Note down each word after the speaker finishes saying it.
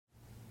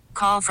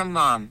call from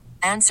mom.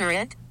 Answer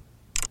it.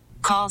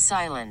 Call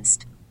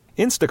silenced.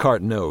 Instacart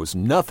knows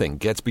nothing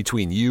gets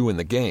between you and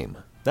the game.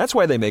 That's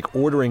why they make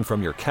ordering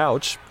from your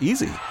couch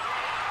easy.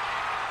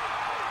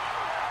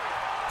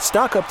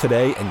 Stock up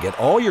today and get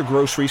all your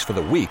groceries for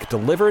the week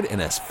delivered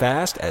in as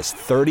fast as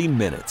 30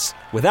 minutes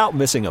without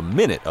missing a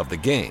minute of the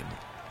game.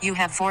 You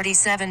have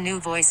 47 new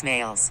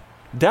voicemails.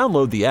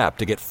 Download the app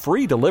to get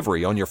free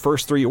delivery on your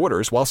first 3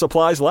 orders while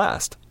supplies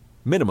last.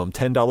 Minimum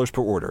 $10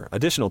 per order.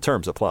 Additional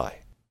terms apply.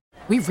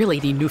 We really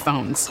need new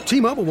phones.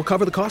 T-Mobile will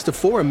cover the cost of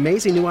 4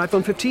 amazing new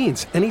iPhone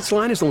 15s, and each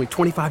line is only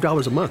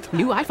 $25 a month.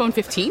 New iPhone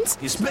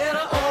 15s? It's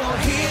better over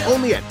here.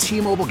 Only at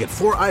T-Mobile, get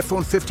 4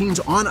 iPhone 15s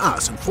on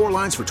us and 4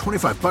 lines for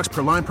 $25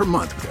 per line per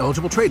month with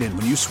eligible trade-in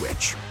when you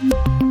switch.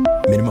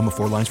 Minimum of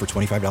 4 lines for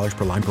 $25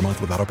 per line per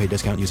month with autopay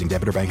discount using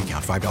debit or bank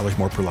account. $5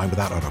 more per line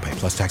without autopay,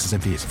 plus taxes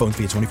and fees. Phone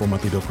fee at 24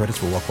 monthly bill credits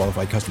for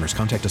well-qualified customers.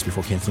 Contact us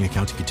before canceling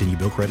account to continue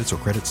bill credits or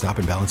credit stop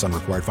and balance on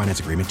required finance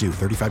agreement due.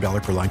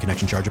 $35 per line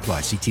connection charge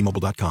applies. See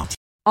T-Mobile.com.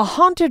 A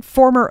haunted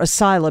former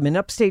asylum in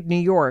upstate New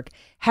York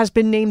has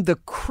been named the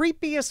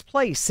creepiest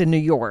place in New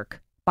York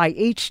by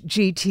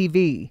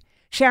HGTV.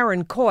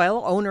 Sharon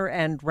Coyle, owner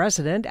and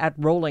resident at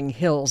Rolling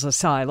Hills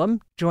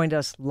Asylum, joined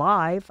us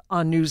live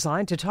on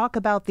Newsline to talk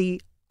about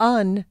the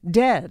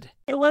undead.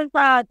 It was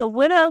the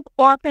widows,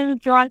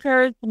 orphans,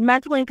 drunkards,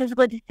 mentally and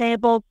physically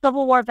disabled,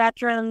 Civil War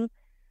veterans,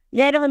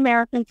 Native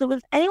Americans. It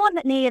was anyone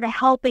that needed a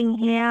helping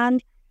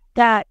hand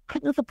that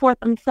couldn't support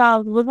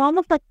themselves. It was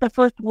almost like the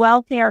first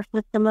welfare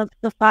system of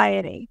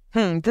society.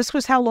 This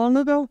was how long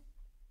ago?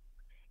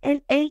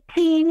 In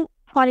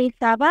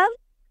 1827.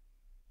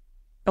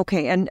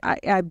 Okay, and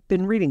I've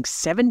been reading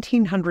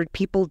 1,700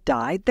 people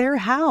died there.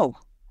 How?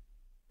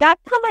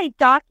 That's how they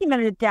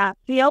documented deaths.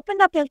 We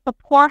opened up as the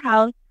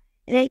poorhouse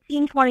in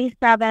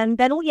 1827.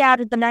 Then we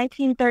added the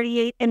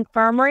 1938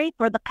 infirmary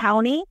for the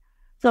county.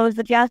 So it was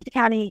the Genesee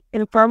County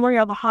Infirmary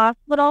of the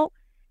hospital.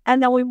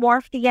 And then we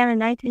morphed again in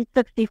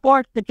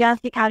 1964 to the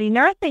Genesee County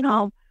Nursing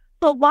Home.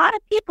 So a lot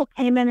of people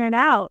came in and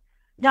out,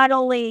 not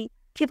only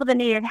people that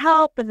needed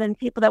help, but then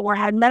people that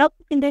had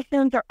medical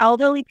conditions or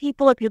elderly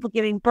people or people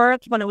giving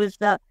birth when it was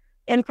the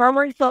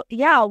infirmary. So,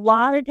 yeah, a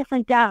lot of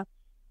different deaths.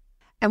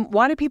 And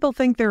why do people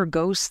think there are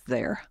ghosts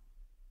there?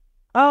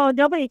 Oh,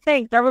 nobody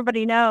thinks.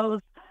 Everybody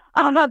knows.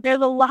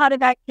 There's a lot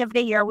of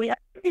activity here. We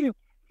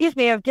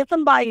have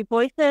disembodied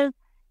voices,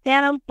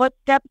 phantom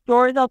footsteps,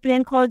 doors opening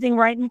and closing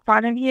right in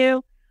front of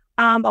you.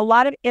 A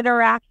lot of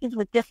interactions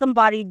with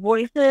disembodied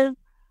voices.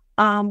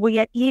 We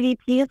get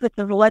EVPs, which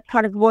is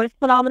electronic voice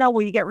phenomena,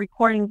 where you get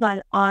recordings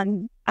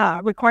on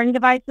recording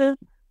devices,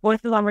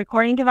 voices on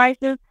recording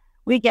devices.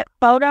 We get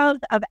photos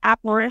of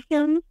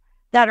apparitions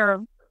that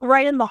are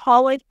right in the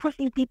hallways,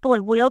 pushing people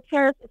in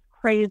wheelchairs. It's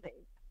crazy.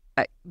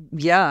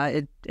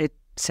 It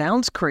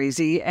sounds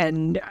crazy.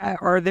 And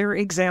are there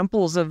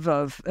examples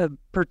of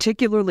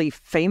particularly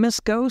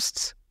famous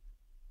ghosts?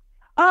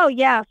 Oh,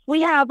 yes.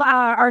 We have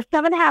our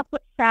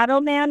 7.5-foot shadow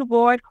man,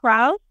 Ward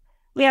Krause.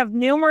 We have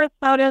numerous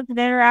photos and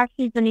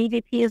interactions and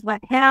EVPs with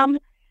him.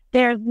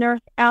 There's Nurse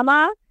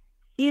Emma.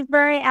 She's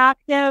very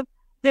active.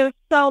 There's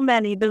so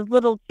many. There's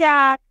Little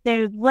Jack.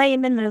 There's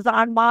Layman. There's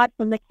Ahmad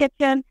from the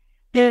kitchen.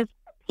 There's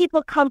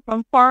people come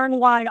from far and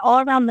wide all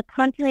around the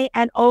country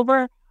and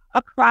over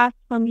across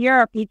from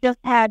Europe. We just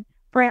had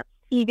France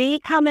TV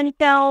come and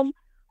film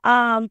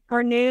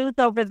for news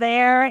over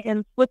there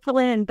in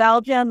Switzerland and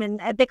Belgium, and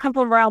they come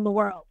from around the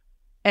world.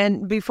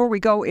 And before we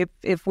go,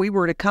 if we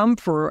were to come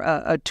for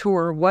a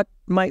tour, what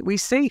might we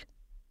see?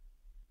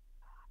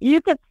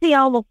 You could see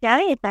almost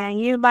anything.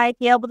 You might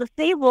be able to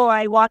see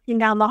Roy walking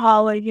down the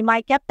hallway. You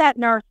might get that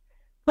nurse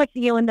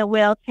pushing you in the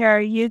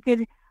wheelchair. You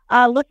could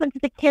listen to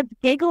the kids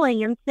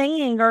giggling and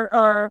singing,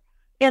 or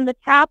in the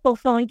chapel,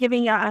 someone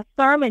giving a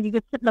sermon. You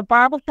could sit in the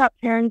barbershop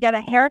chair and get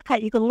a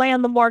haircut. You could lay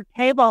on the morgue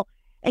table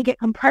and get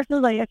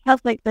compressions on your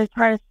chest like they're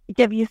trying to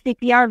give you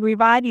CPR and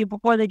revive you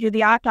before they do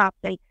the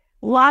autopsy.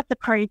 Lots of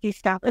crazy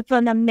stuff. It's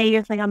an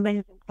amazing,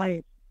 amazing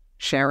place.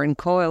 Sharon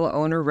Coyle,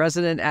 owner,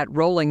 resident at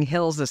Rolling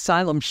Hills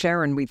Asylum.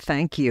 Sharon, we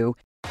thank you.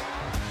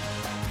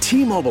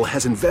 T-Mobile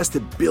has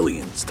invested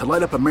billions to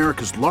light up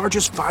America's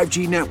largest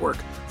 5G network,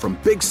 from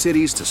big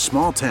cities to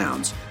small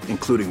towns,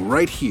 including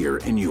right here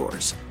in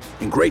yours.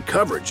 And great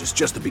coverage is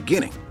just the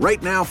beginning.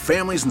 Right now,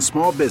 families and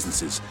small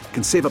businesses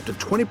can save up to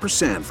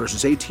 20%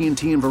 versus AT&T and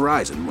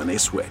Verizon when they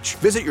switch.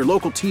 Visit your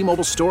local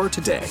T-Mobile store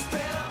today.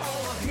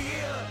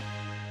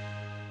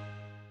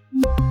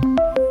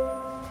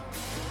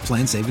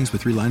 Plan savings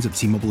with 3 lines of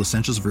T-Mobile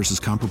Essentials versus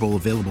comparable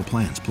available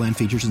plans. Plan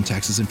features and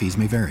taxes and fees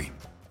may vary.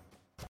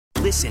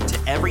 Listen to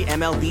every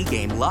MLB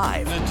game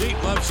live. In the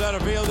deep left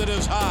center field, it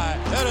is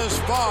high, it is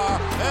far,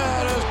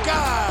 it is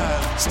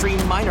gone.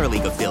 Stream minor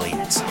league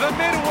affiliates. The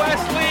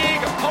Midwest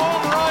League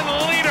home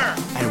run leader.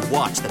 And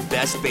watch the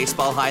best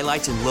baseball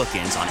highlights and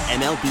look-ins on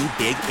MLB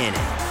Big Inning.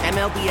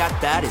 MLB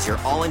At Bat is your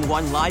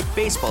all-in-one live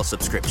baseball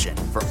subscription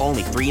for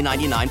only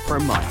 $3.99 per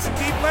month.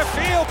 Deep left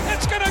field,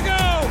 it's gonna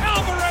go.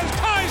 Alvarez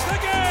ties the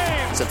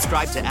game.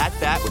 Subscribe to At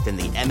Bat within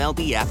the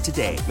MLB app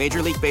today.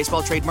 Major League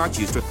Baseball trademarks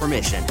used with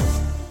permission.